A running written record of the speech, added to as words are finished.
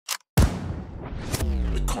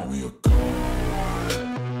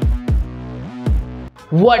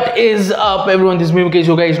What is up, everyone? This is me, Mukesh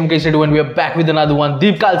Yoga, Mukesh Reddy, and we are back with another one.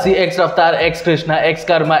 Deep Kalsi, X Raftaar, X Krishna, X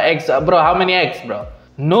Karma, X bro. How many X, bro?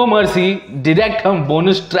 No Mercy. Direct हम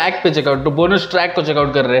bonus track पे checkout, तो bonus track को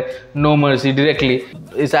checkout कर रहे हैं. No Mercy directly.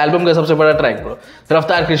 इस album का सबसे बड़ा ट्रैक, bro.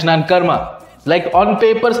 रफ्तार, Krishna and Karma. Like on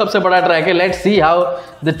paper सबसे बड़ा ट्रैक है. Let's see how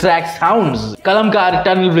the track sounds. कलमकार,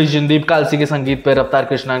 tunnel vision, दीप कालसी के संगीत पे रफ्तार,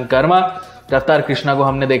 कृष्णा एंड कर्मा. रफ्तार कृष्णा को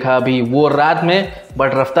हमने देखा अभी वो रात में,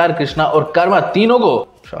 बट रफ्तार कृष्णा और कर्मा तीनों को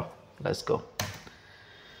let's go.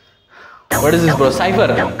 What is this, bro?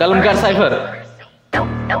 Cipher, कलमकार cipher.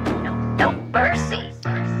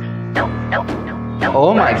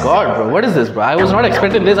 Oh my god, bro, what is this, bro? I was not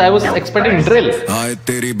expecting this. I was expecting drill. आए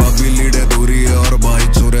तेरी बाबी लीडे दूरी है और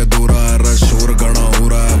भाई चोरे दूरा है, रशोर गणा हो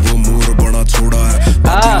रहा है, वो मूर बना छोड़ा है,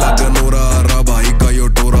 लगन हो रहा है, भाई का यो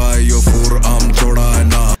टोरा है, यो फोर आम छोड़ा है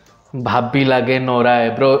ना, भाभी लगे नोरा है.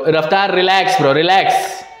 ब्रो रफ्तार, relax bro, relax.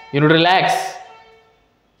 You know relax,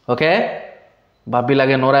 okay? भाभी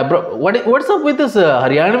लगे नोरा है, bro. What's up with this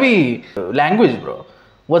Haryanvi language, bro?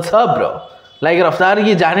 What's up, bro? Like रफ्तार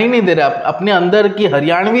ये जाने ही नहीं दे रहा अपने अंदर की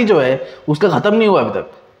हरियाणवी जो है उसका खत्म नहीं हुआ अभी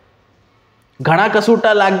तक. घना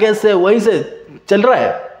कसूटा लागे से वही से चल रहा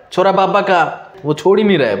है. छोरा पापा का वो छोड़ ही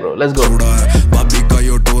नहीं रहा है, ब्रो. Let's go. भाभी का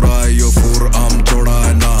यो टोरा है, यो फोर आम छोड़ा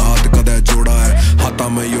है ना, हाथ कदे जोड़ा है, हाथा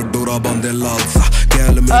में यो डोरा बांधे लाल सा,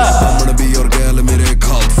 गैल मेरे सामने भी और गैल मेरे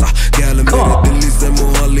खालसा, गैल मेरे दिल्ली से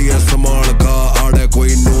मोहाली है समाल का, आड़े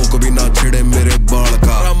कोई नोक भी ना छिड़े मेरे बाल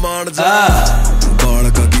का, मान जा बाल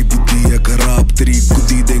का की बुद्धि है खराब, तेरी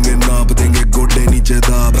गुद्दी देंगे नाप देंगे गोडे नीचे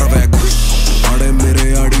दाब, रवे खुश आड़े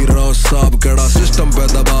मेरे आड़ी राव साहब, केड़ा सिस्टम पे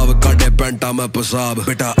दबाव काटे पेंटा में पसाब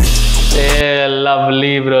बेटा.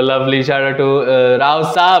 Lovely bro, lovely. Shout out to Rao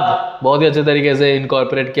साहब. बहुत ही अच्छे तरीके से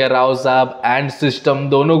इनकॉर्पोरेट किया राव साहब एंड सिस्टम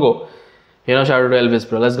दोनों को. You know, shout out to Elvis,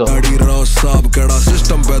 bro. Let's go. आड़ी राव साहब, केड़ा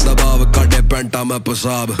सिस्टम पे दबाव काटे पेंटा में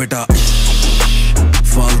पसाब बेटा.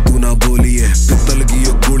 फालतू ना बोलिए, पित्तल की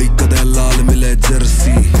यो गोली कदे लाल मिले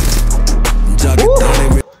जर्सी, जाके थाने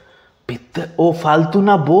में पित्तल. ओ फालतू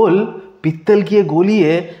ना बोल, पित्तल की ये गोली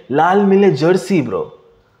है, लाल मिले Jersey, bro.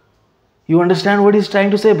 You understand what is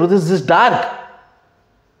trying to से, ब्रो? This is dark.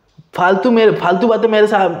 फालतू बातें मेरे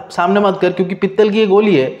सामने मत कर, क्योंकि पित्तल की ये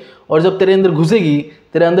गोली है और जब तेरे अंदर घुसेगी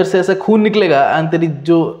तेरे अंदर से ऐसा खून निकलेगा एंड तेरी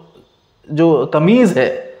जो कमीज है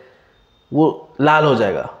वो लाल हो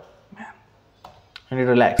जाएगा.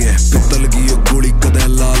 रिलैक्स. पित्तल की ये गोली कदे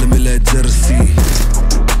लाल मिले जर्सी,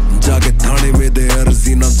 जाके थाने में दे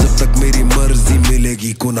अर्जी ना, जब तक मेरी मर्जी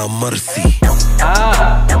मिलेगी को ना mercy.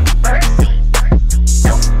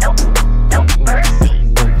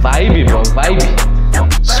 Vibe bro, vibe,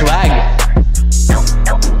 swag,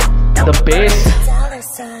 the base.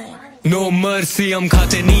 No mercy, हम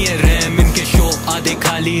खाते नहीं है रैम, इनके शो आधे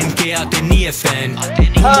खाली, इनके आते नहीं है फैन.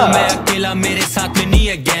 मैं अकेला, मेरे साथ में नहीं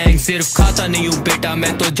है गैंग, सिर्फ खाता नहीं हूँ बेटा,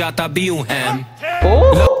 मैं तो जाता भी हूँ हैम.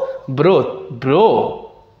 ब्रो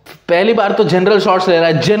पहली बार तो जनरल शॉट्स ले रहा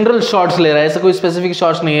है, जनरल शॉट्स ले रहा है. ऐसा कोई स्पेसिफिक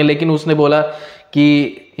शॉट्स नहीं है, लेकिन उसने बोला कि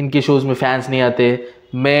इनके शोज में फैंस नहीं आते,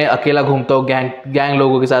 मैं अकेला घूमता हूँ, गैंग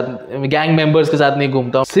लोगों के साथ, गैंग मेंबर्स के साथ नहीं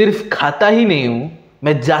घूमता हूँ, सिर्फ खाता ही नहीं हूँ,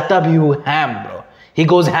 मैं जाता भी हूँ हैम, bro. He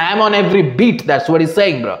goes ham on every beat. That's what he's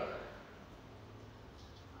saying, bro.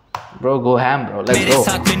 Bro, go ham, bro. Let's go. मेरे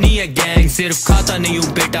साथ में नहीं है गैंग, सिर्फ खाता नहीं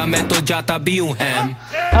हूँ बेटा, मैं तो जाता भी हूँ हैम.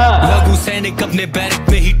 लगू सैनिक अपने बैरक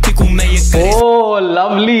में ही टिकूं मैं, ये करे. Oh,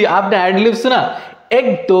 lovely. आपने एडलिप सुना?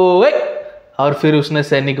 एक दो एक, और फिर उसने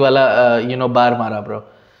सैनिक वाला बार मारा, ब्रो.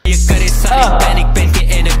 ये करे सारी पैनिक पहन के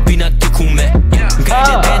एनक बिना दिखूं मैं,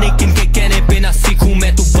 गाने दैनिक इनके कहने बिना सीखूं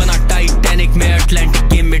मैं, तू बना टाइटैनिक, मैं अटलांटिक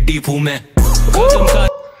गेम में डीप हूँ मैं.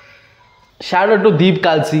 शाउट आउट टू दीप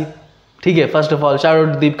कालसी. ठीक है, first of all shout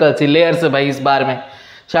out to Deep Kalsi. Layer से भाई इस बार में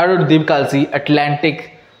shout out to Deep Kalsi.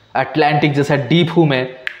 Atlantic जैसा डीप हूँ मैं.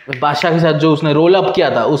 बादशाह के साथ जो उसने रोल अप किया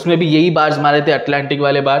था उसमें भी यही बार्स मारे थे, अटलांटिक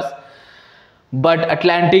वाले बार्स. बट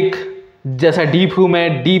अटलांटिक जैसा डीप हूँ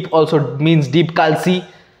मैं. Deep also means deep Kalsi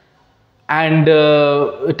and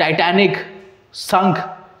Titanic संक.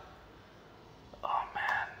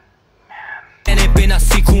 बिना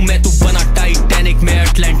सीखूं मैं, तू बना टाइटैनिक, मैं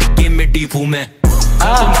अटलांटिक गेम में डीप हूँ मैं.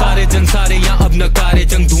 तुम सारे जन सारे या अब नकारे,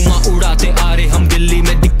 जंग धुआं उड़ाते आ रहे, हम दिल्ली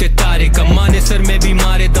में दिखते तारे, कमाने सर में भी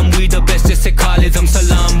मारे दम, वी द बेस्ट जैसे खालिद, हम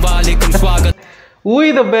सलाम वालेकुम स्वागत.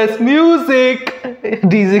 We the best music.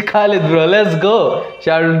 DJ Khalid, bro, let's go.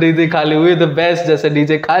 Shout out to DJ Khalid. We the best जैसे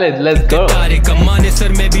DJ Khalid, let's go. तारे कमाने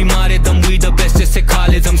सर में भी मारे दम, we the best जैसे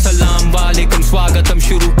खालिद, हम सलाम वालेकुम स्वागत, हम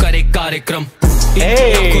शुरू करे कार्यक्रम.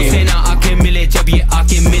 को सेना आके मिले, जब ये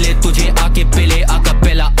आके मिले तुझे आके पहले आका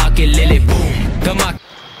पहला आके ले ले. बूम धमाका.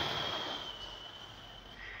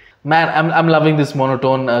 Man, I'm loving this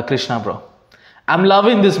monotone Krishna, bro. I'm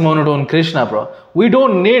loving this monotone Krishna, bro. We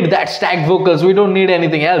don't need that stacked vocals. We don't need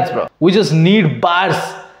anything else, bro. We just need bars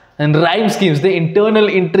and rhyme schemes. The internal,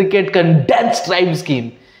 intricate, condensed rhyme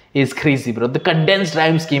scheme is crazy, bro. The condensed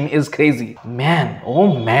rhyme scheme is crazy. Man,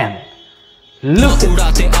 oh man. Look.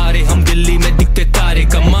 उड़ाते आ रहे हम दिल्ली में दिखते तारे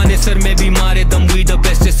कमाने sir में भी मारे दम वी द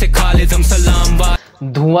बेस्ट से खाले दम सलाम वार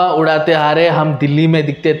धुआं उड़ाते आ रहे हम दिल्ली में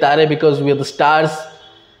दिखते तारे because we are the stars.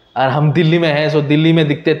 और हम दिल्ली में हैं, सो दिल्ली में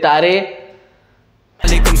दिखते तारे.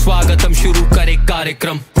 वालेकुम स्वागतम शुरू करे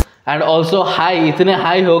कार्यक्रम. And also high, इतने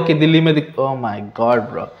high हो कि दिल्ली में दिख. Oh my God,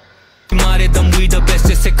 bro. मारे दम वी द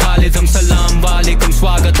बेस्ट से खाले दम सलाम वालेकुम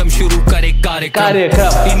स्वागतम शुरू करे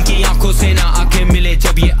कार्यक्रम. इनकी आंखों से ना आंखें मिले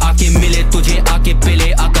जब ये आके मिले तुझे आके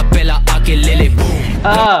पहले आका पहला आके ले ले.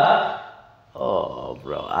 Oh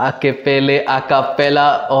bro, आके पहले आका पहला.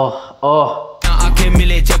 Oh. आके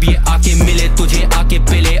मिले जब ये आके मिले तुझे आके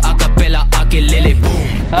पहले आका पहला आके ले ले.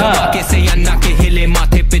 आके से या ना के हिले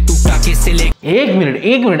माथे पे तू टाके से ले. एक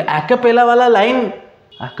मिनट आका पहला वाला लाइन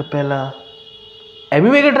आका पहला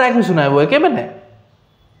एमवे के ट्रैक में सुना है वो है क्या मैंने?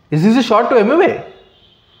 Is this a shot to MMA?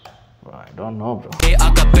 I don't know, bro.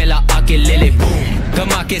 आका पहला आके ले ले.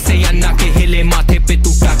 धमाके से या ना के हिले माथे पे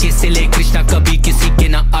तू टाके से ले. कृष्णा कभी किसी के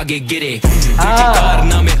ना आगे गिरे.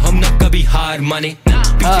 कारनामे हम ना कभी हार माने.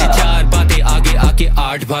 पीछे चार बातें आगे आके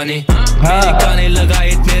आठ भाने. मेरे गाने लगाए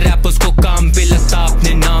इतने रैपर्स को काम पे लगता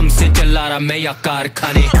अपने नाम से चला रहा मैं या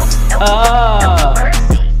कारखाने.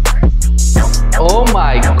 Oh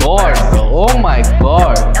my God, bro. Oh my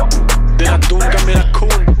God. तेरा दून का मेरा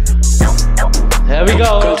खून. Here we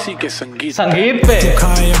go. कलसी के संगीत पे.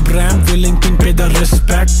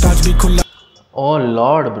 Oh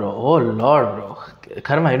Lord, bro. Oh Lord, bro.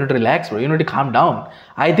 Karma, you need to relax, bro. You need to calm down.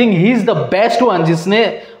 I think he's the best one जिसने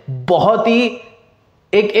बहुत ही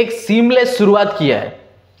एक सीमलेस शुरुआत किया है.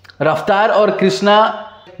 रफ्तार और कृष्णा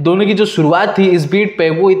दोनों की जो शुरुआत थी इस बीट पे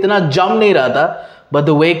वो इतना जम नहीं रहा था. But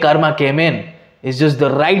the way Karma came in is just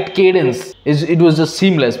the right cadence. It was just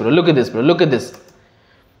seamless, bro. Look at this, bro. Look at this.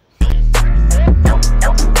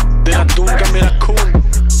 तेरा दून का मेरा खून.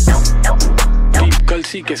 डीप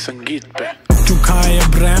कलसी के संगीत पे. चुकाए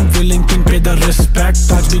ब्रांड विलिंग किंग पे द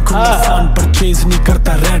रिस्पेक्ट. आज भी खुला सान परचेज नहीं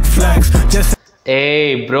करता रेड फ्लैग्स जैसे.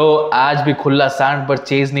 Hey bro, आज भी खुला सांड पर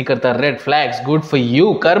चेज नहीं करता red flags. Good for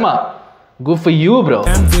you, Karma. Good for you, bro.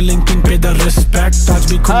 Linking पे द रिस्पेक्ट.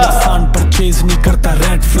 आज भी खुला सान परचेज नहीं करता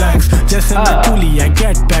रेड फ्लैग्स जैसे मैं coolie. I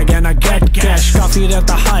get bag and I get cash. काफी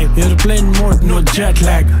रहता high airplane mode no jet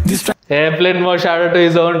lag. Airplane mode, shout out to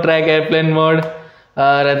his own track Airplane mode.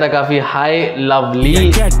 रहता काफी high.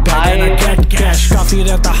 Lovely. Get bag and I get cash. काफी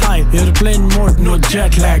रहता high airplane mode no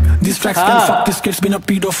jet lag. These tracks can fuck this kid's been a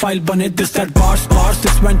pedophile बने this that bars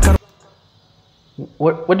this went कर.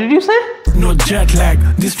 What did you say? No jet lag.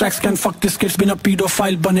 These tracks can fuck this kid's been a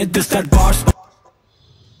pedophile bane this that bars.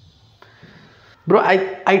 Bro,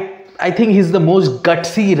 I think he's the most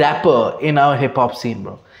gutsy rapper in our hip hop scene,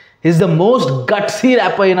 bro. He's the most gutsy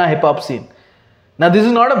rapper in our hip hop scene. Now this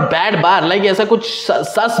is not a bad bar. Like ऐसा कुछ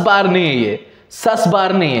सस बार नहीं है ये. सस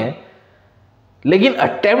बार नहीं है. लेकिन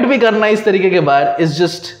attempt भी करना इस तरीके के बार is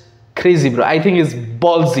just crazy, bro. I think it's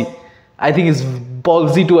ballsy. I think it's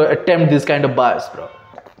ballsy to attempt this kind of bars, bro.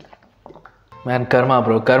 Man, Karma,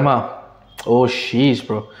 bro. Karma. Oh sheesh,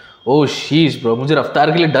 bro. Oh sheesh, bro. मुझे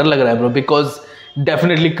रफ्तार के लिए डर लग रहा है, bro. Because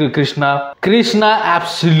definitely Krishna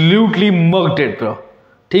absolutely mugged it, bro.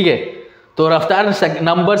 ठीक है. तो रफ्तार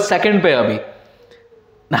नंबर सेकंड पे अभी.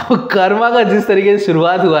 Now कर्मा का जिस तरीके से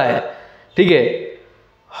शुरुआत हुआ है, ठीक है.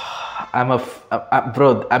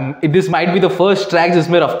 This might be the first track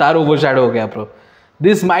जिसमें रफ्तार overshadow हो गया, bro.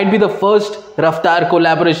 This might be the first रफ्तार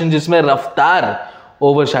collaboration जिसमें रफ्तार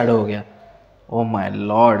overshadow हो गया. Oh my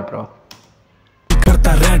lord, bro.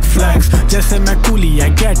 करता red flags जैसे मैं coolie. I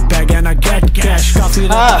get bag and I get cash. काफी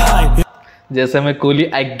रहता हाई. जैसे मैं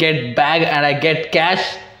coolie. I get bag and I get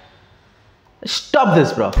cash. Stop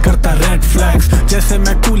this, bro. करता red flags जैसे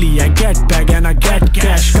मैं coolie. I get bag and I get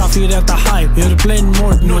cash. काफी रहता high airplane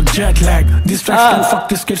mode no jet lag. These tracks can fuck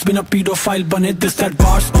this kid's been a pedophile बने this that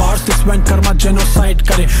bars this when Karma genocide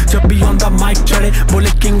करे. जब भी on the mic चढ़े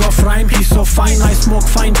बोले king of rhyme he's so fine. I smoke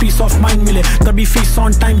fine peace of mind मिले तभी fees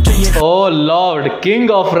on time चाहिए. Oh lord, king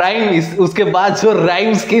of rhyme. उसके बाद जो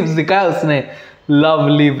rhyme schemes दिखाया उसने.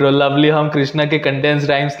 Lovely, bro. Lovely. हम कृष्णा के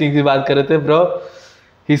condensed rhyme schemes की बात कर रहे थे, bro.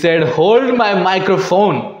 He said, hold my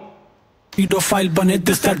microphone. pedophile बने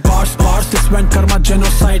this that bars this went Karma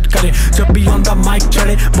genocide करे जब भी on the mic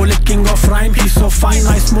चढ़े बोले king of rhyme he's so fine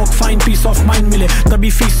I smoke fine peace of mind मिले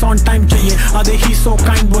तभी fees on time चाहिए आधे he so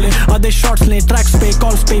kind बोले आधे shots ले tracks पे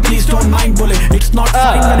calls पे please don't mind बोले it's not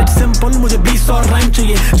fine when it's simple मुझे beats और rhyme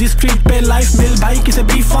चाहिए जिस street पे life मिल भाई किसे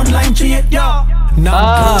beef online चाहिए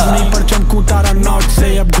नाम नहीं पर चमकूं तारा north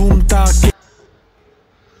से अब घूमता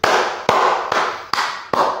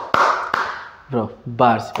bro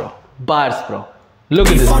bars bro look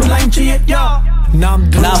at this नाम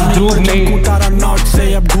ध्रुव नहीं तारा नॉट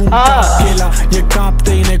से अब घूमता अकेला ये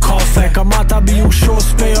कांपते इन्हें खौफ है कमाता भी हूँ शोज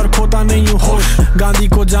पे और खोता नहीं हूँ होश गांधी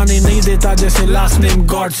को जाने नहीं देता जैसे लास्ट नेम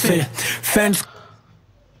गॉड से fans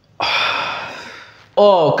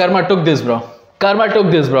oh karma took this bro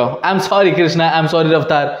I'm sorry Krishna I'm sorry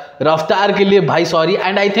Raftaar के लिए भाई sorry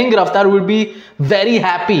and I think Raftaar would be very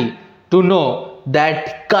happy to know that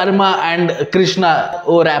Karma and Krishna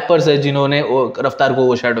वो रैपर्स है जिन्होंने रफ्तार को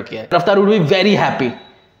वो शैडो किया है. रफ्तार would be very happy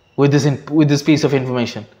with this piece of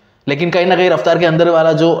information. लेकिन कहीं ना कहीं रफ्तार के अंदर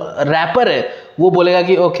वाला जो रैपर है वो बोलेगा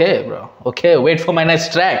कि okay bro okay wait for my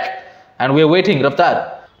next track and we are waiting रफ्तार.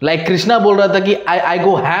 लाइक कृष्णा बोल रहा था कि आई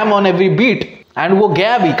गो हैम ऑन एवरी बीट एंड वो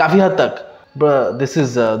गया भी काफी हद तक. This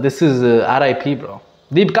is RIP bro.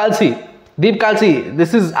 Deep Kalsi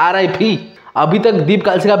this is RIP. अभी तक दीप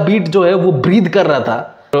कालसी का बीट जो है वो ब्रीथ कर रहा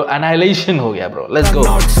था. एनाइलेशन हो गया ब्रो. Let's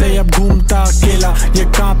go. से अब घूमता अकेला ये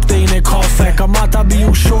कांपते इन्हें खौफ है कमाता भी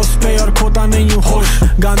हूँ शोज पे और खोता नहीं हूँ होश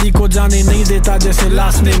गांधी को जाने नहीं देता जैसे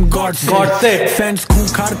लास्ट नेम गॉड से. फैंस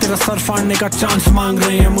खूंखार तेरा सर फाड़ने का चांस मांग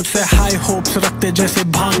रहे हैं मुझसे हाई होप्स रखते जैसे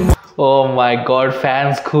भांग. ओह माय गॉड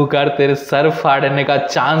फैंस खूंखार तेरे सर फाड़ने का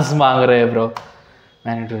चांस मांग रहे हैं bro.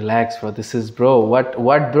 Man, relax bro. This is bro.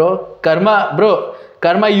 What bro?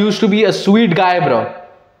 Karma used to be a sweet guy bro.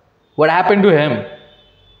 What happened to him?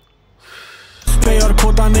 और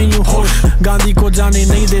खोता नहीं हूँ होश गांधी को जाने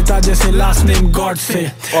नहीं देता जैसे लास्ट नेम गॉड से.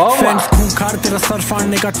 फैंस खूंखार तेरा सर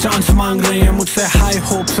फाड़ने का चांस मांग रहे हैं मुझसे हाई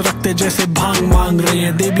होप्स रखते जैसे भांग मांग रहे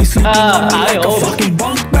हैं. दे बी स्लीपिंग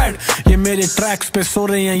बंक बेड ये मेरे ट्रैक्स पे सो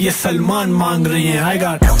रहे हैं ये सलमान मांग रहे हैं. I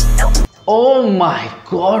got Oh my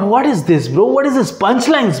God, what is this bro? What is this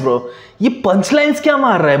punchlines bro? ये punchlines क्या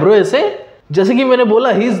मार रहा है bro ऐसे? जैसे कि मैंने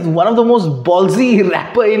बोला, he is one of the most ballsy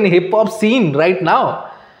rapper in hip hop scene right now.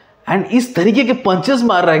 And इस तरीके के punches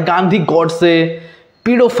मार रहा है. गांधी गॉड से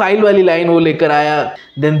pedophile वाली लाइन वो लेकर आया.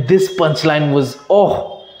 Then this punchline was, oh,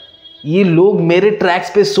 ये लोग मेरे ट्रैक्स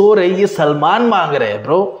पे सो रहे, ये सलमान मांग रहे हैं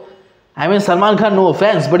bro. I mean Salman Khan, no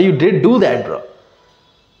offense, but you did do that bro.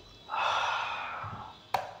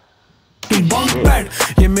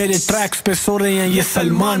 ये मेरे ट्रैक्स पे सो रहे हैं ये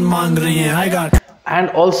सलमान मांग रहे हैं. I got. एंड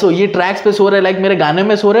ऑल्सो ये ट्रैक्स पे सो रहे हैं लाइक मेरे गाने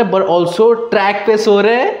में सो रहे हैं, बट ऑल्सो ट्रैक पे सो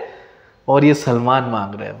रहे हैं और ये सलमान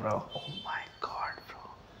मांग रहे हैं bro. Oh my God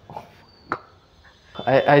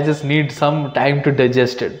bro. I just need some time to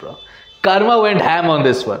digest it bro. Karma went ham on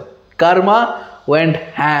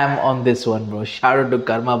this one bro. Shout out to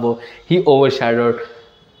Karma bro. He overshadowed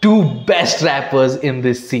two best rappers in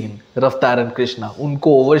this scene, Raftaar and Krishna. उनको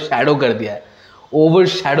overshadow कर दिया है.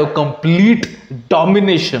 Overshadow, complete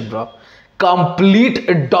domination bro.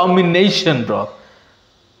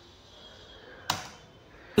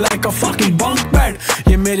 Like a fucking bunk bed.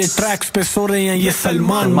 ये मेरे tracks पे सो रहे हैं ये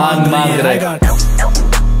सलमान मांग रहे हैं.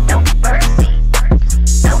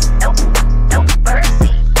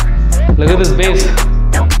 Look at this bass.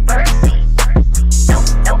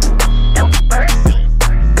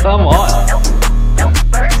 Come on.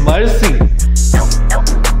 Mercy.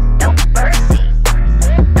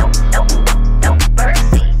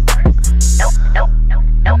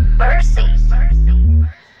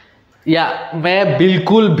 या मैं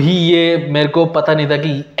बिल्कुल भी ये मेरे को पता नहीं था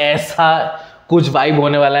कि ऐसा कुछ वाइब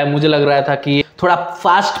होने वाला है. मुझे लग रहा था कि थोड़ा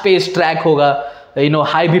फास्ट पेस ट्रैक होगा, यू नो,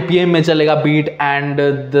 हाई BPM में चलेगा बीट एंड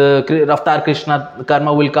द रफ्तार Krishna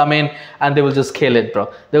Karma will come in and they will just kill it bro.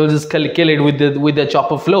 They will just kill it with the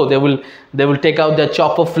chopper flow. They will take out the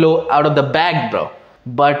chopper flow out of the bag bro.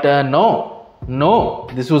 But no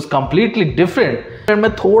this was completely different.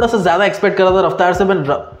 मैं थोड़ा सा ज़्यादा expect कर रहा था रफ्तार से. मैं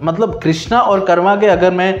मतलब कृष्णा और कर्मा के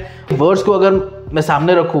अगर मैं वर्ड्स को अगर मैं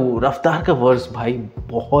सामने रखूँ, रफ्तार का वर्ड्स भाई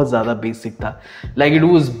बहुत ज़्यादा बेसिक था. Like it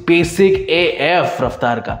was basic AF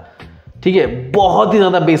रफ्तार का. ठीक है, बहुत ही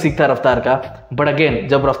ज़्यादा बेसिक था रफ्तार का. बट अगेन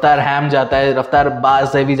जब रफ्तार हैम जाता है, रफ्तार बार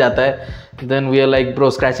से भी जाता है, then we are like bro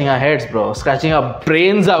scratching our heads bro, scratching our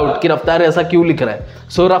brains out कि रफ्तार ऐसा क्यों लिख रहा है.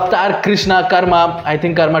 सो रफ्तार Krishna Karma, I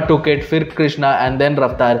think Karma took it, फिर कृष्णा एंड देन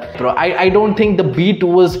रफ्तार bro. I don't think the beat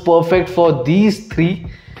was perfect for these three,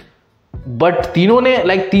 but तीनों ने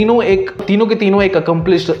लाइक तीनों के तीनों एक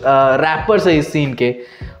अकम्प्लिश्ड रैपर्स है इस सीन के.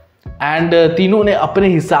 एंड तीनों ने अपने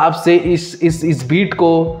हिसाब से इस बीट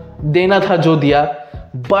को देना था जो दिया,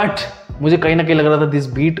 बट मुझे कहीं ना कहीं लग रहा था this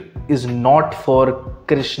beat is not for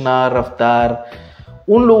Krishna, रफ्तार,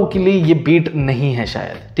 उन लोगों के लिए ये बीट नहीं है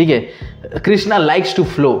शायद, ठीक है। कृष्णा लाइक्स टू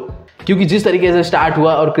फ्लो, क्योंकि जिस तरीके से स्टार्ट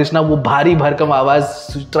हुआ और कृष्णा वो भारी भरकम आवाज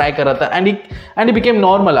ट्राई कर रहा था and he became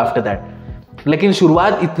normal after that, लेकिन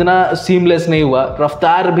शुरुआत इतना सीमलेस नहीं हुआ।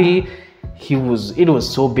 रफ्तार भी it was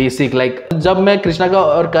so basic, like जब मैं कृष्णा का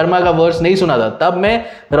और कर्मा का वर्स नहीं सुना था तब मैं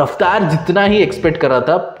रफ्तार जितना ही एक्सपेक्ट कर रहा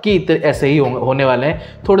था कि ऐसे ही होने वाले हैं,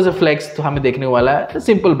 थोड़े से फ्लेक्स तो हमें देखने वाला है,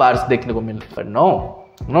 सिंपल बार्स देखने को मिले, but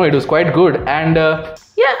no, it was quite good, and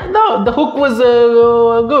yeah, the hook was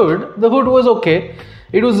good, the hook was okay,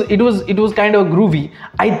 it was kind of groovy.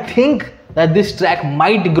 I think that this track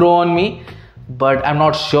might grow on me, but I'm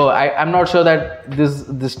not sure. I'm not sure that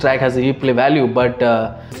this track has a replay value, but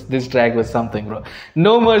this track was something, bro.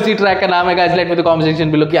 No Mercy track का नाम है guys. Let me know the comment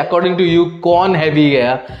section below कि according to you कौन heavy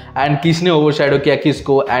गया and किसने overshadow किया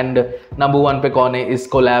किसको, and number 1 पे कौन है इस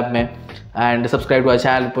collab में, and subscribe to our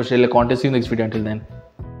channel, push the contest. See you next video. Until then.